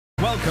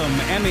Welcome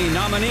Emmy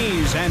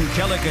nominees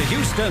Anjelica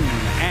Huston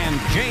and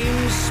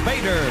James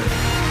Spader.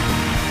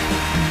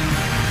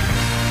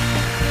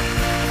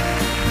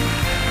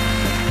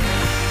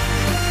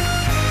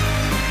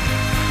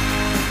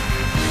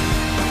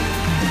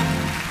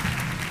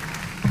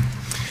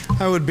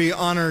 I would be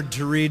honored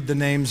to read the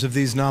names of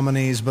these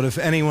nominees, but if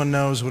anyone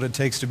knows what it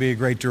takes to be a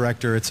great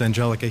director, it's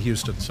Anjelica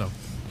Huston. So.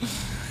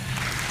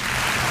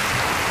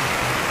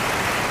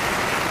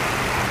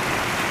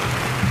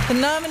 The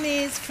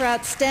nominees for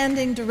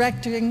Outstanding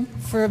Directing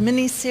for a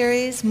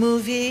Miniseries,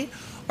 Movie,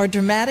 or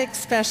Dramatic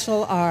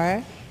Special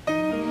are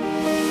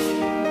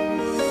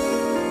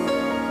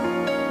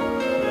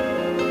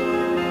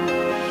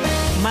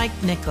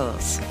Mike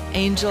Nichols,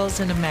 Angels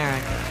in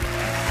America.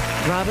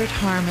 Robert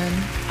Harmon,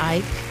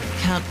 Ike,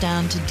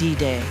 Countdown to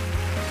D-Day.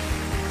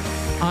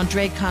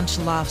 Andrei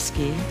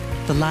Konchalovsky,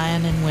 The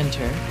Lion in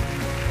Winter.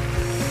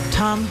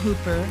 Tom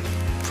Hooper,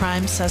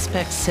 Prime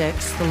Suspect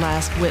 6, The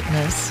Last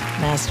Witness,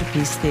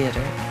 Masterpiece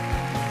Theater.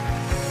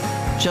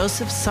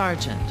 Joseph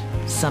Sargent,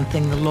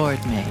 Something the Lord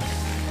Made.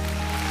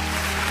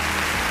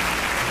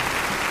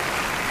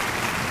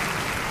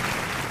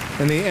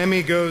 And the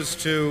Emmy goes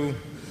to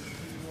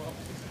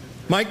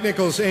Mike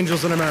Nichols,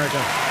 Angels in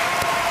America.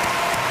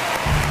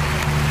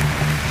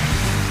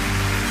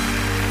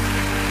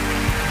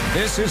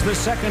 This is the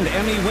second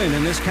Emmy win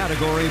in this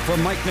category for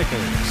Mike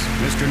Nichols.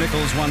 Mr.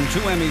 Nichols won 2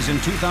 Emmys in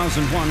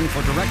 2001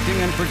 for directing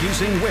and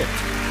producing Wit.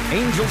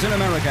 Angels in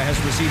America has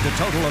received a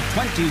total of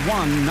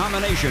 21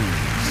 nominations.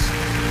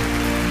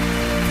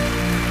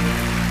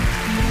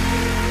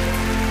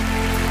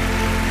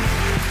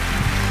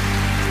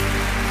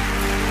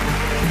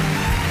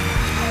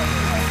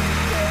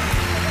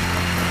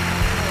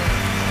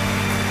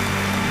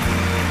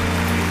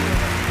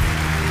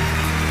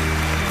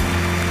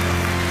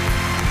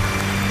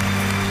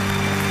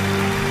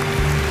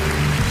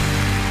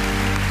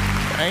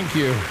 Thank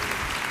you.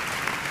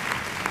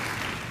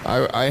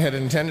 I had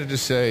intended to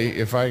say,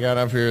 if I got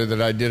up here,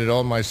 that I did it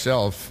all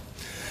myself,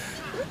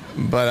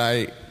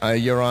 but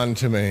you're on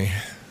to me.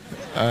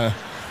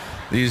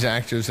 These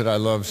actors that I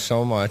love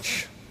so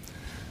much,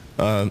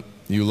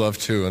 you love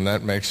too, and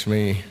that makes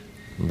me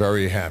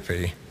very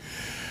happy.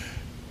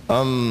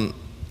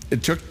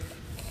 It took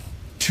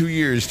 2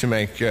 years to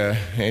make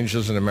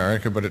Angels in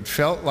America, but it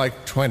felt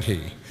like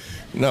 20.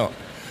 No,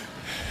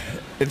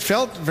 it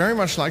felt very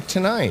much like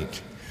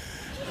tonight.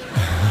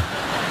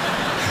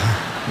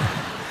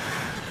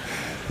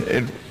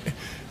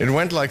 It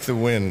went like the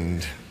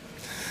wind.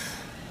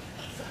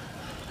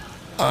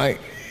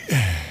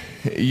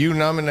 You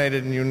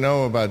nominated and you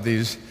know about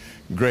these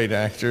great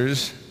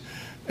actors,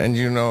 and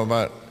you know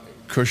about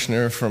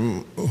Kushner,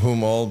 from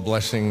whom all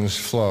blessings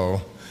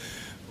flow.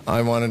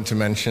 I wanted to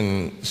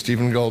mention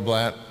Stephen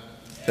Goldblatt,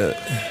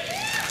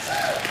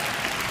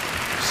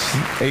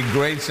 a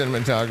great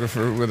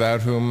cinematographer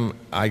without whom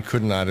I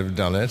could not have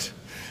done it.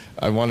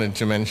 I wanted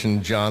to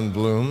mention John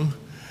Bloom,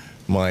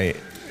 my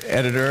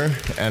editor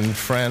and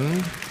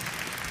friend,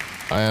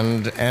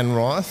 and Ann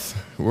Roth,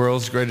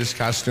 world's greatest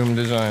costume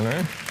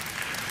designer,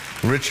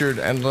 Richard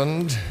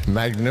Edlund,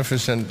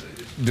 magnificent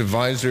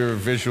deviser of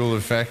visual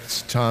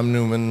effects, Tom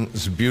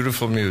Newman's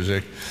beautiful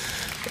music,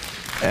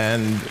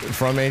 and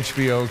from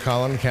HBO,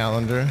 Colin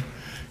Callender,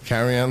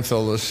 Carrie Ann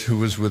Tholis, who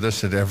was with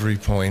us at every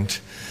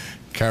point,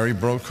 Carrie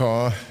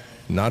Brokaw,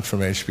 not from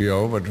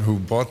HBO, but who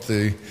bought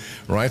the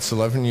rights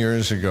 11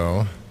 years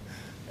ago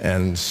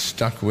and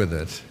stuck with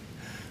it.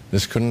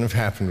 This couldn't have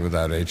happened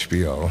without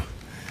HBO,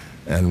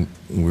 and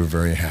we're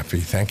very happy.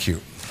 Thank you.